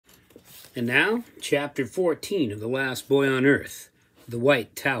And now, Chapter 14 of The Last Boy on Earth, The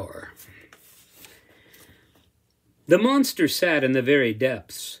White Tower. The monster sat in the very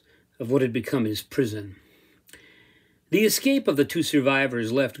depths of what had become his prison. The escape of the two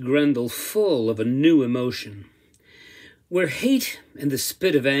survivors left Grendel full of a new emotion. Where hate and the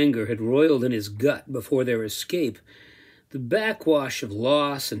spit of anger had roiled in his gut before their escape, the backwash of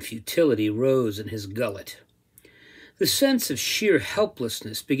loss and futility rose in his gullet. The sense of sheer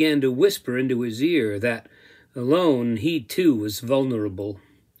helplessness began to whisper into his ear that, alone, he too was vulnerable.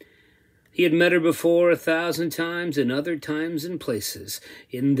 He had met her before 1,000 times in other times and places,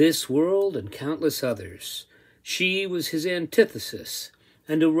 in this world and countless others. She was his antithesis,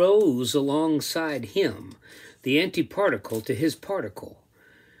 and arose alongside him, the antiparticle to his particle.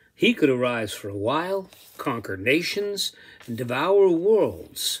 He could arise for a while, conquer nations, and devour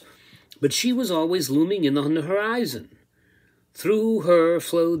worlds, but she was always looming in on the horizon. Through her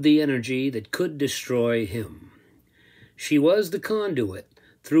flowed the energy that could destroy him. She was the conduit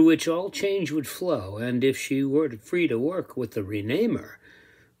through which all change would flow, and if she were free to work with the Renamer,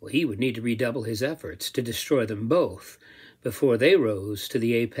 well, he would need to redouble his efforts to destroy them both before they rose to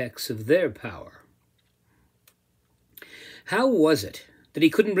the apex of their power. How was it that he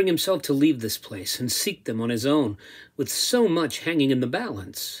couldn't bring himself to leave this place and seek them on his own, with so much hanging in the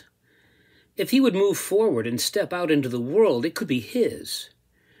balance? If he would move forward and step out into the world, it could be his.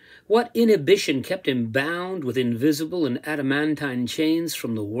 What inhibition kept him bound with invisible and adamantine chains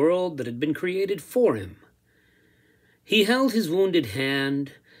from the world that had been created for him? He held his wounded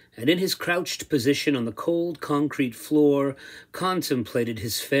hand, and in his crouched position on the cold concrete floor, contemplated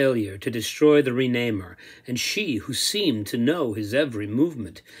his failure to destroy the Renamer, and she who seemed to know his every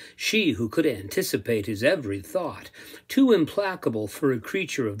movement, she who could anticipate his every thought, too implacable for a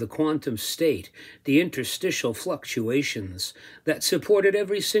creature of the quantum state, the interstitial fluctuations that supported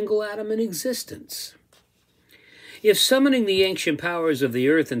every single atom in existence. If summoning the ancient powers of the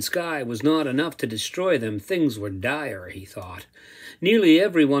earth and sky was not enough to destroy them, things were dire, he thought. Nearly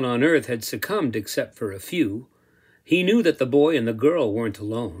everyone on Earth had succumbed except for a few. He knew that the boy and the girl weren't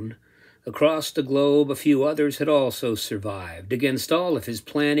alone. Across the globe, a few others had also survived, against all of his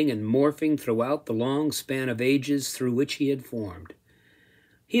planning and morphing throughout the long span of ages through which he had formed.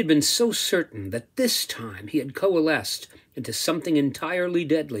 He had been so certain that this time he had coalesced into something entirely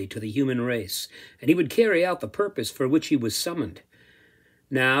deadly to the human race, and he would carry out the purpose for which he was summoned.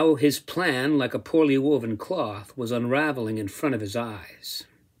 Now his plan, like a poorly woven cloth, was unraveling in front of his eyes.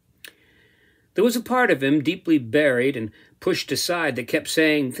 There was a part of him deeply buried and pushed aside that kept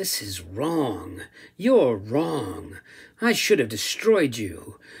saying, "This is wrong. You're wrong. I should have destroyed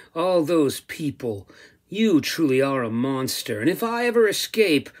you. All those people. You truly are a monster, and if I ever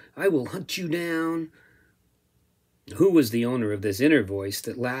escape, I will hunt you down." Who was the owner of this inner voice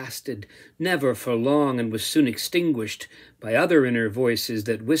that lasted never for long and was soon extinguished by other inner voices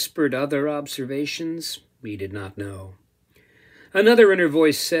that whispered other observations? He did not know. Another inner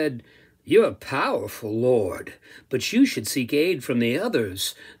voice said, "You're powerful, Lord, but you should seek aid from the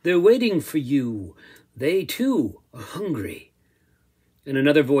others. They're waiting for you. They, too, are hungry." And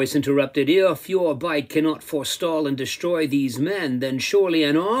another voice interrupted, "If your bite cannot forestall and destroy these men, then surely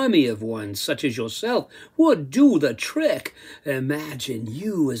an army of ones, such as yourself, would do the trick. Imagine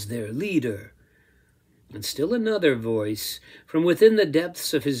you as their leader." And still another voice, from within the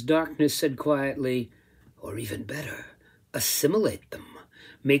depths of his darkness, said quietly, "Or even better, assimilate them.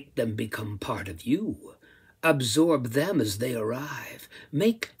 Make them become part of you. Absorb them as they arrive.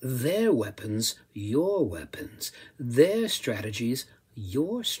 Make their weapons your weapons, their strategies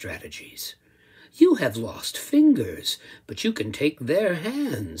your strategies. You have lost fingers, but you can take their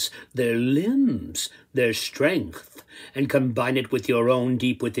hands, their limbs, their strength, and combine it with your own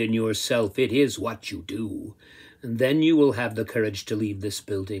deep within yourself. It is what you do. And then you will have the courage to leave this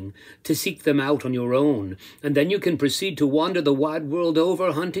building, to seek them out on your own, and then you can proceed to wander the wide world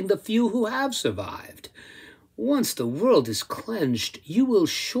over, hunting the few who have survived. Once the world is cleansed, you will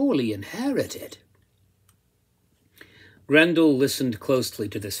surely inherit it." Grendel listened closely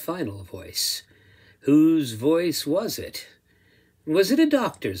to this final voice. Whose voice was it? Was it a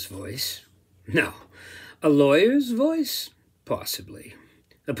doctor's voice? No. A lawyer's voice? Possibly.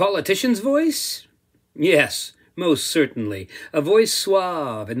 A politician's voice? Yes, most certainly. A voice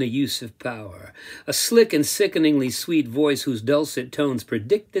suave in the use of power. A slick and sickeningly sweet voice whose dulcet tones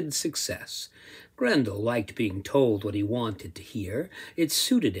predicted success. Grendel liked being told what he wanted to hear. It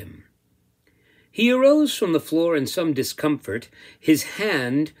suited him. He arose from the floor in some discomfort, his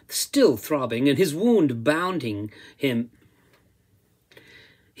hand still throbbing and his wound bounding him.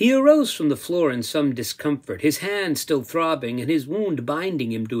 He arose from the floor in some discomfort, his hand still throbbing and his wound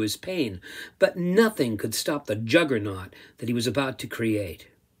binding him to his pain, but nothing could stop the juggernaut that he was about to create.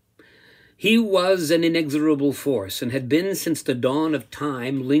 He was an inexorable force, and had been since the dawn of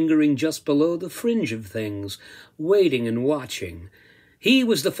time, lingering just below the fringe of things, waiting and watching. He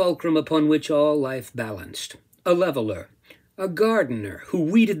was the fulcrum upon which all life balanced, a leveler, a gardener who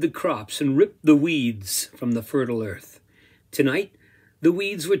weeded the crops and ripped the weeds from the fertile earth. Tonight, the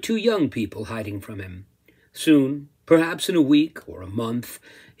weeds were two young people hiding from him. Soon, perhaps in a week or a month,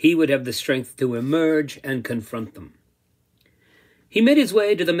 he would have the strength to emerge and confront them. He made his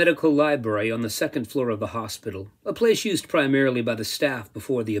way to the medical library on the second floor of the hospital, a place used primarily by the staff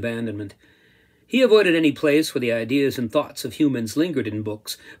before the abandonment. He avoided any place where the ideas and thoughts of humans lingered in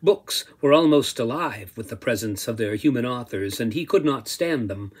books. Books were almost alive with the presence of their human authors, and he could not stand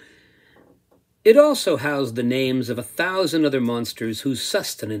them. It also housed the names of 1,000 other monsters whose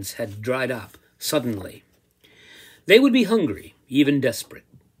sustenance had dried up suddenly. They would be hungry, even desperate.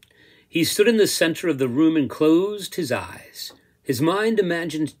 He stood in the center of the room and closed his eyes. His mind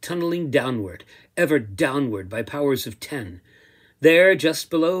imagined tunneling downward, ever downward by powers of 10. There,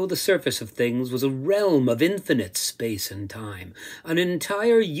 just below the surface of things, was a realm of infinite space and time, an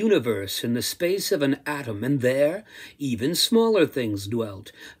entire universe in the space of an atom, and there even smaller things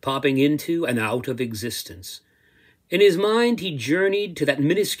dwelt, popping into and out of existence. In his mind he journeyed to that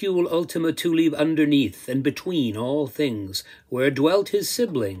minuscule Ultima Thule underneath and between all things, where dwelt his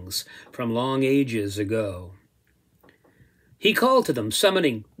siblings from long ages ago. He called to them,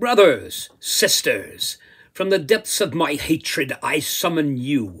 summoning, "Brothers, sisters, from the depths of my hatred I summon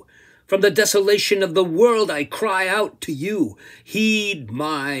you. From the desolation of the world I cry out to you. Heed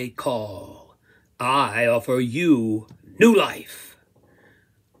my call. I offer you new life."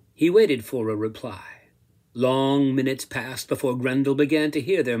 He waited for a reply. Long minutes passed before Grendel began to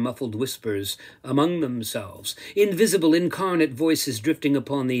hear their muffled whispers among themselves, invisible incarnate voices drifting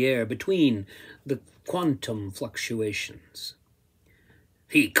upon the air between the quantum fluctuations.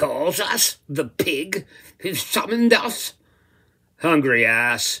 "He calls us, the pig? He's summoned us? Hungry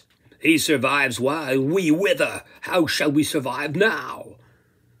ass! He survives while we wither. How shall we survive now?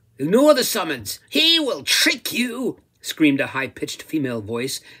 Ignore the summons. He will trick you!" screamed a high-pitched female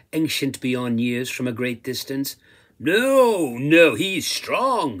voice, ancient beyond years from a great distance. No, he's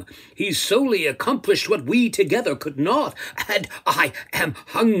strong. He's solely accomplished what we together could not, and I am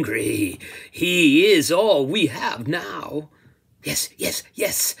hungry. He is all we have now."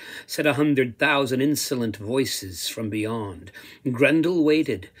 Yes, said 100,000 insolent voices from beyond. Grendel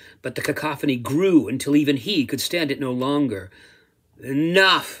waited, but the cacophony grew until even he could stand it no longer.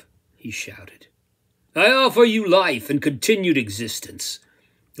 "Enough," he shouted. "I offer you life and continued existence.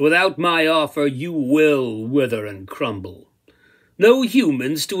 Without my offer, you will wither and crumble. No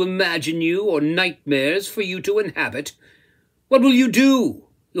humans to imagine you or nightmares for you to inhabit. What will you do?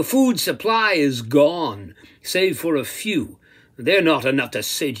 Your food supply is gone, save for a few. They're not enough to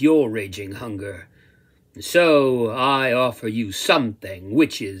sate your raging hunger. So I offer you something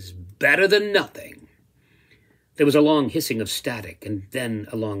which is better than nothing." There was a long hissing of static, and then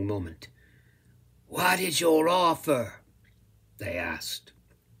a long moment. "What is your offer?" they asked.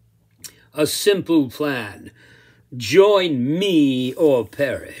 "A simple plan. Join me or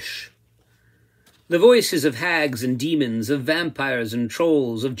perish." The voices of hags and demons, of vampires and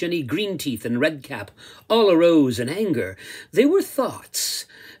trolls, of Jenny Greenteeth and Redcap, all arose in anger. They were thoughts,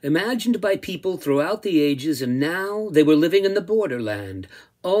 imagined by people throughout the ages, and now they were living in the borderland,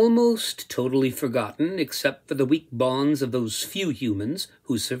 almost totally forgotten, except for the weak bonds of those few humans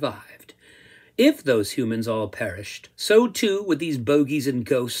who survived. If those humans all perished, so too would these bogies and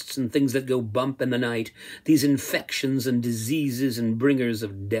ghosts and things that go bump in the night, these infections and diseases and bringers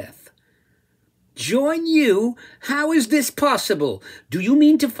of death. "Join you? How is this possible? Do you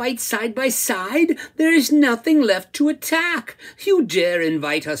mean to fight side by side? There is nothing left to attack. You dare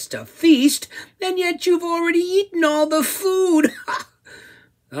invite us to feast, and yet you've already eaten all the food."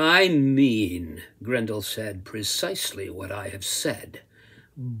 "I mean," Grendel said, "precisely what I have said.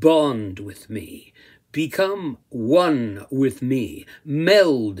 Bond with me. Become one with me.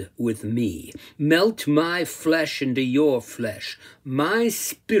 Meld with me. Melt my flesh into your flesh. My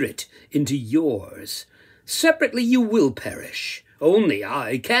spirit into yours. Separately you will perish. Only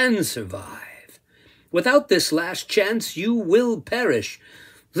I can survive. Without this last chance you will perish.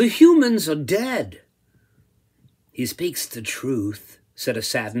 The humans are dead." "He speaks the truth," said a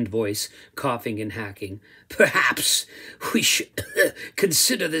saddened voice, coughing and hacking. "Perhaps we should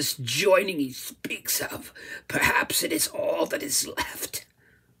consider this joining he speaks of. Perhaps it is all that is left."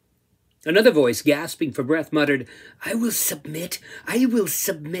 Another voice, gasping for breath, muttered, "I will submit, I will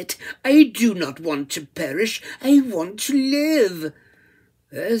submit. I do not want to perish, I want to live."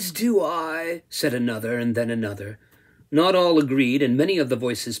 "As do I," said another, and then another. Not all agreed, and many of the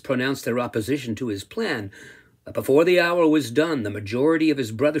voices pronounced their opposition to his plan. But before the hour was done, the majority of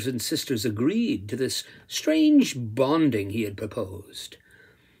his brothers and sisters agreed to this strange bonding he had proposed.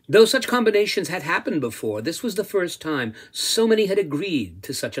 Though such combinations had happened before, this was the first time so many had agreed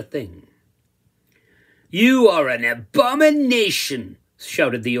to such a thing. "You are an abomination,"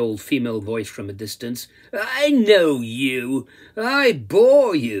 shouted the old female voice from a distance. "I know you. I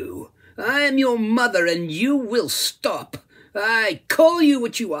bore you. I am your mother, and you will stop. I call you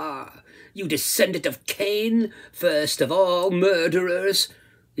what you are, you descendant of Cain, first of all murderers.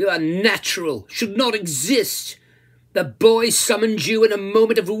 You are unnatural, should not exist. The boy summoned you in a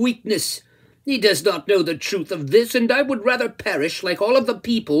moment of weakness. He does not know the truth of this, and I would rather perish like all of the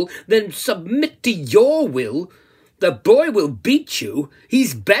people than submit to your will. The boy will beat you.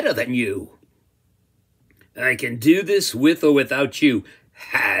 He's better than you." "I can do this with or without you,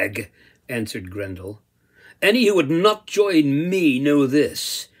 hag," answered Grendel. "Any who would not join me know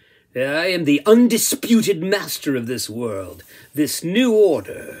this. I am the undisputed master of this world, this new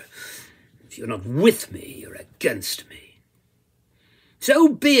order. If you're not with me, you're against me." "So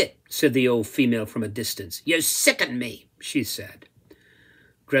be it," said the old female from a distance. "You sicken me," she said.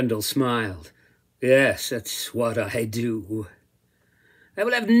 Grendel smiled. "Yes, that's what I do." "I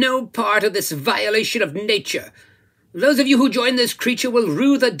will have no part of this violation of nature. Those of you who join this creature will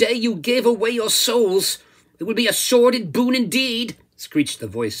rue the day you gave away your souls. It will be a sordid boon indeed," screeched the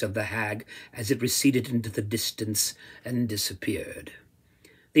voice of the hag as it receded into the distance and disappeared.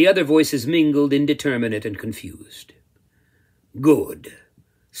 The other voices mingled, indeterminate and confused. "Good.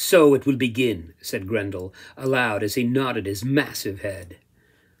 So it will begin," said Grendel, aloud as he nodded his massive head.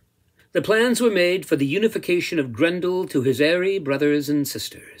 The plans were made for the unification of Grendel to his airy brothers and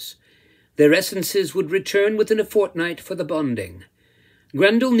sisters. Their essences would return within a fortnight for the bonding.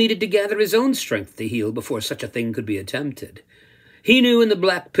 Grendel needed to gather his own strength to heal before such a thing could be attempted. He knew in the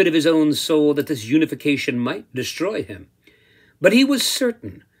black pit of his own soul that this unification might destroy him. But he was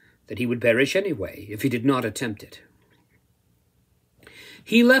certain that he would perish anyway if he did not attempt it.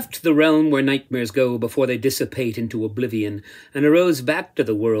 He left the realm where nightmares go before they dissipate into oblivion, and arose back to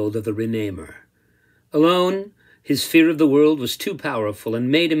the world of the Renamer. Alone, his fear of the world was too powerful and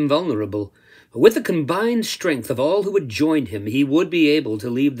made him vulnerable. But with the combined strength of all who had joined him, he would be able to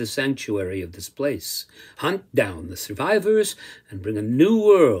leave the sanctuary of this place, hunt down the survivors, and bring a new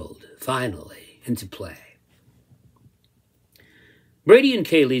world, finally, into play. Brady and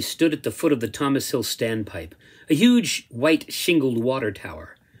Kaylee stood at the foot of the Thomas Hill Standpipe, a huge white shingled water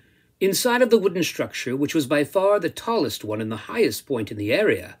tower. Inside of the wooden structure, which was by far the tallest one and the highest point in the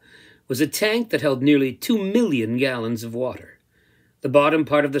area, was a tank that held nearly 2 million gallons of water. The bottom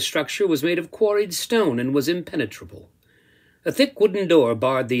part of the structure was made of quarried stone and was impenetrable. A thick wooden door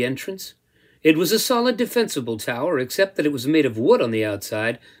barred the entrance. It was a solid defensible tower, except that it was made of wood on the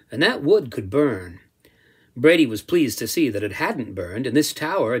outside, and that wood could burn. Brady was pleased to see that it hadn't burned, and this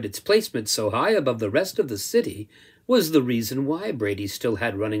tower, and its placement so high above the rest of the city, was the reason why Brady still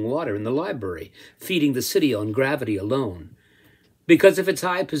had running water in the library, feeding the city on gravity alone. Because of its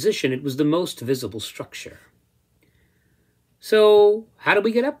high position, it was the most visible structure. "So, how do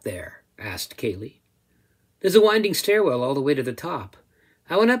we get up there?" asked Kaylee. "There's a winding stairwell all the way to the top.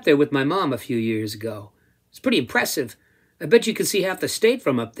 I went up there with my mom a few years ago. It's pretty impressive. I bet you can see half the state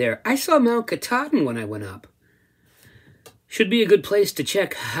from up there. I saw Mount Katahdin when I went up." "Should be a good place to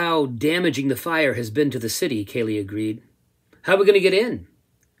check how damaging the fire has been to the city," Kaylee agreed. "How are we going to get in?"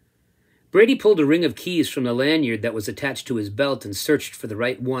 Brady pulled a ring of keys from the lanyard that was attached to his belt and searched for the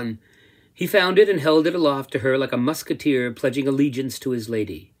right one. He found it and held it aloft to her like a musketeer pledging allegiance to his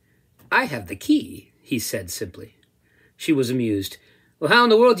lady. "I have the key," he said simply. She was amused. "Well, how in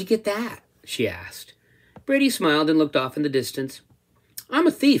the world did you get that?" she asked. Brady smiled and looked off in the distance. "I'm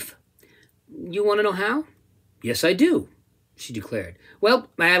a thief." "You want to know how?" "Yes, I do," she declared. "Well,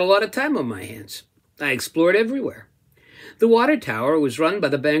 I had a lot of time on my hands. I explored everywhere. The water tower was run by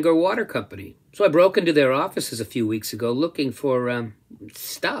the Bangor Water Company, so I broke into their offices a few weeks ago looking for,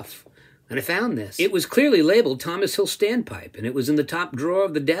 stuff, and I found this. It was clearly labeled Thomas Hill Standpipe, and it was in the top drawer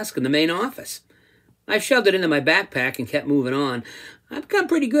of the desk in the main office. I shoved it into my backpack and kept moving on. I've become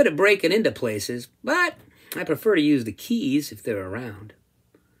pretty good at breaking into places, but I prefer to use the keys if they're around."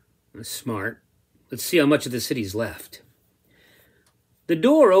 "That's smart. Let's see how much of the city's left." The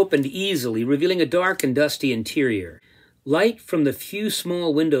door opened easily, revealing a dark and dusty interior. Light from the few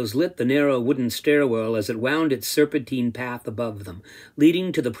small windows lit the narrow wooden stairwell as it wound its serpentine path above them,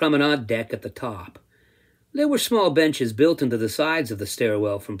 leading to the promenade deck at the top. There were small benches built into the sides of the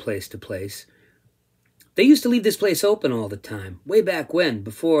stairwell from place to place. They used to leave this place open all the time, way back when,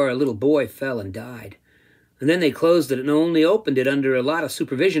 before a little boy fell and died. And then they closed it and only opened it under a lot of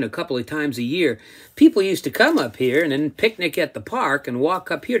supervision a couple of times a year. People used to come up here and then picnic at the park and walk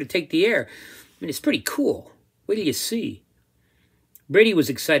up here to take the air. I mean, it's pretty cool. Wait till you see. Brady was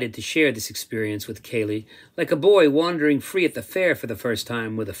excited to share this experience with Kaylee, like a boy wandering free at the fair for the first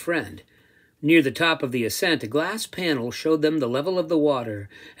time with a friend. Near the top of the ascent, a glass panel showed them the level of the water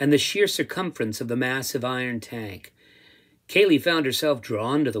and the sheer circumference of the massive iron tank. Kaylee found herself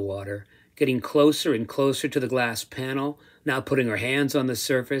drawn to the water, getting closer and closer to the glass panel, now putting her hands on the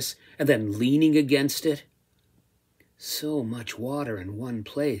surface and then leaning against it. So much water in one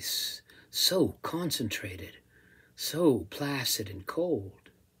place, so concentrated, so placid and cold.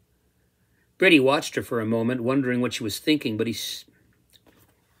 Brady watched her for a moment, wondering what she was thinking, but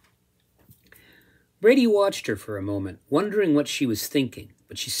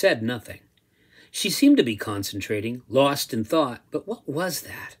she said nothing. She seemed to be concentrating, lost in thought, but what was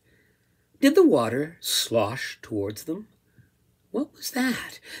that? Did the water slosh towards them? What was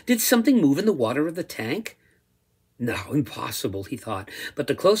that? Did something move in the water of the tank? No, impossible, he thought, but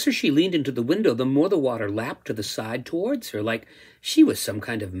the closer she leaned into the window, the more the water lapped to the side towards her, like she was some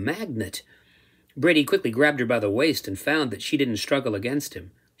kind of magnet. Brady quickly grabbed her by the waist and found that she didn't struggle against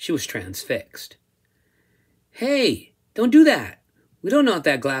him. She was transfixed. Hey, don't do that. We don't know what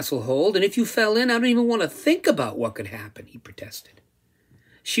that glass will hold, and if you fell in, I don't even want to think about what could happen, he protested.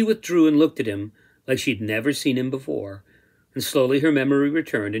 She withdrew and looked at him like she'd never seen him before, and slowly her memory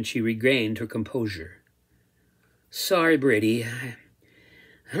returned and she regained her composure. Sorry, Brady.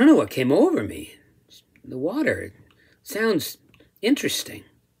 I don't know what came over me. The water sounds interesting.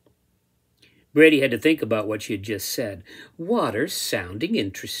 Brady had to think about what she had just said. Water sounding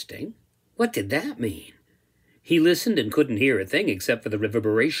interesting? What did that mean? He listened and couldn't hear a thing except for the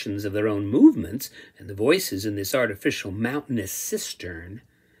reverberations of their own movements and the voices in this artificial mountainous cistern.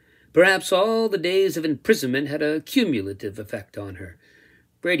 Perhaps all the days of imprisonment had a cumulative effect on her.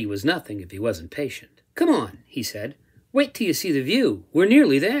 Brady was nothing if he wasn't patient. Come on, he said. Wait till you see the view. We're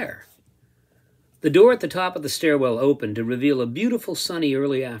nearly there. The door at the top of the stairwell opened to reveal a beautiful sunny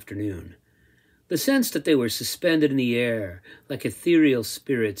early afternoon. The sense that they were suspended in the air, like ethereal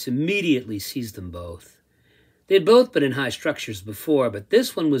spirits, immediately seized them both. They had both been in high structures before, but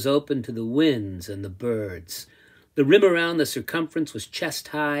this one was open to the winds and the birds. The rim around the circumference was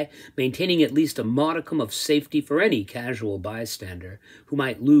chest-high, maintaining at least a modicum of safety for any casual bystander who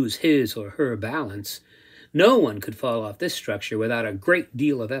might lose his or her balance. No one could fall off this structure without a great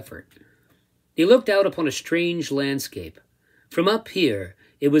deal of effort. They looked out upon a strange landscape. From up here,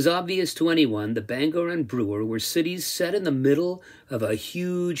 it was obvious to anyone that Bangor and Brewer were cities set in the middle of a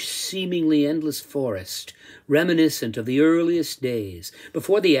huge, seemingly endless forest, reminiscent of the earliest days,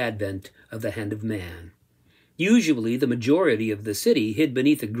 before the advent of the hand of man. Usually, the majority of the city hid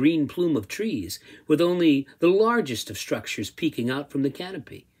beneath a green plume of trees, with only the largest of structures peeking out from the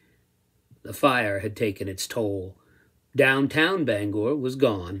canopy. The fire had taken its toll. Downtown Bangor was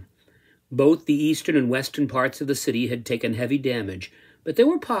gone. Both the eastern and western parts of the city had taken heavy damage, but there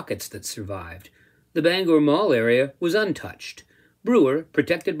were pockets that survived. The Bangor Mall area was untouched. Brewer,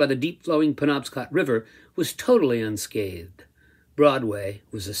 protected by the deep-flowing Penobscot River, was totally unscathed. Broadway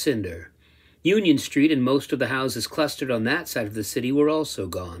was a cinder. Union Street and most of the houses clustered on that side of the city were also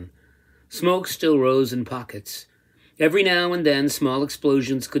gone. Smoke still rose in pockets. Every now and then, small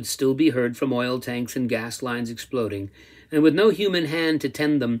explosions could still be heard from oil tanks and gas lines exploding, and with no human hand to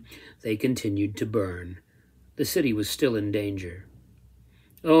tend them, they continued to burn. The city was still in danger.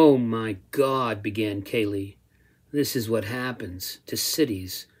 Oh, my God, began Kaylee. This is what happens to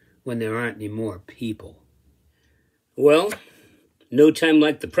cities when there aren't any more people. Well, no time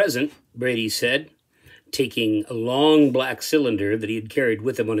like the present, Brady said, taking a long black cylinder that he had carried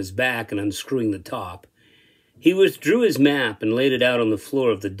with him on his back and unscrewing the top. He withdrew his map and laid it out on the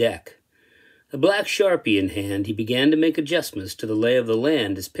floor of the deck. A black Sharpie in hand, he began to make adjustments to the lay of the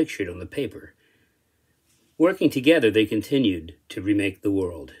land as pictured on the paper. Working together, they continued to remake the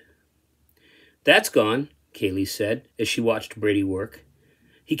world. That's gone, Kaylee said, as she watched Brady work.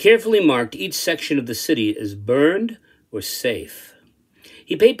 He carefully marked each section of the city as burned or safe.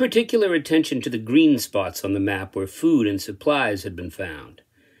 He paid particular attention to the green spots on the map where food and supplies had been found.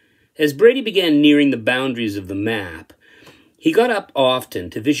 As Brady began nearing the boundaries of the map, he got up often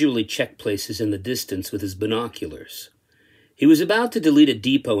to visually check places in the distance with his binoculars. He was about to delete a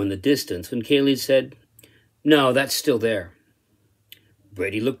depot in the distance when Kaylee said, No, that's still there.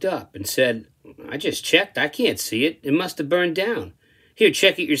 Brady looked up and said, I just checked. I can't see it. It must have burned down. Here,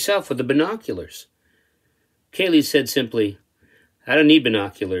 check it yourself with the binoculars. Kaylee said simply, I don't need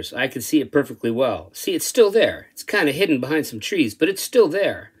binoculars. I can see it perfectly well. See, it's still there. It's kind of hidden behind some trees, but it's still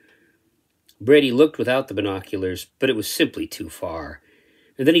there. Brady looked without the binoculars, but it was simply too far.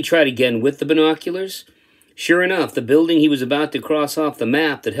 And then he tried again with the binoculars. Sure enough, the building he was about to cross off the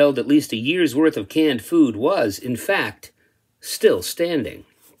map that held at least a year's worth of canned food was, in fact, still standing.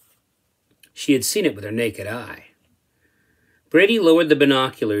 She had seen it with her naked eye. Brady lowered the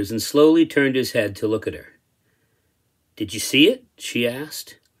binoculars and slowly turned his head to look at her. Did you see it? She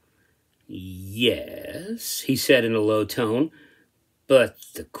asked. Yes, he said in a low tone. But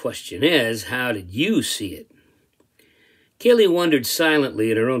the question is, how did you see it? Kaylee wondered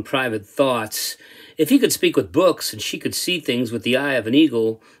silently at her own private thoughts. If he could speak with books and she could see things with the eye of an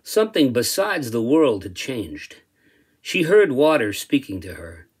eagle, something besides the world had changed. She heard water speaking to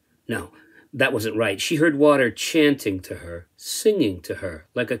her. No, that wasn't right. She heard water chanting to her, singing to her,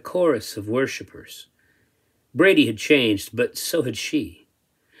 like a chorus of worshippers. Brady had changed, but so had she.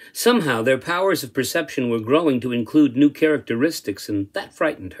 Somehow their powers of perception were growing to include new characteristics, and that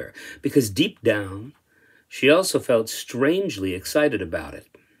frightened her, because deep down, she also felt strangely excited about it.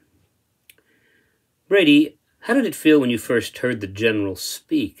 Brady, how did it feel when you first heard the general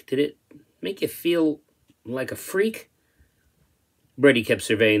speak? Did it make you feel like a freak? Brady kept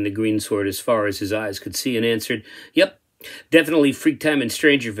surveying the greensward as far as his eyes could see and answered, Yep, definitely freak time in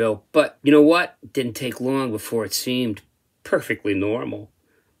Strangerville, but you know what? It didn't take long before it seemed perfectly normal.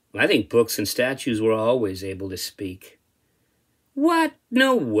 I think books and statues were always able to speak. What?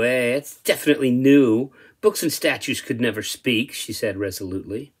 No way. It's definitely new. Books and statues could never speak, she said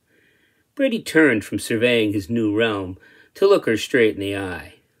resolutely. Brady turned from surveying his new realm to look her straight in the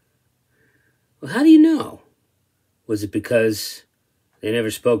eye. Well, how do you know? Was it because they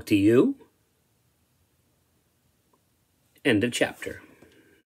never spoke to you? End of chapter.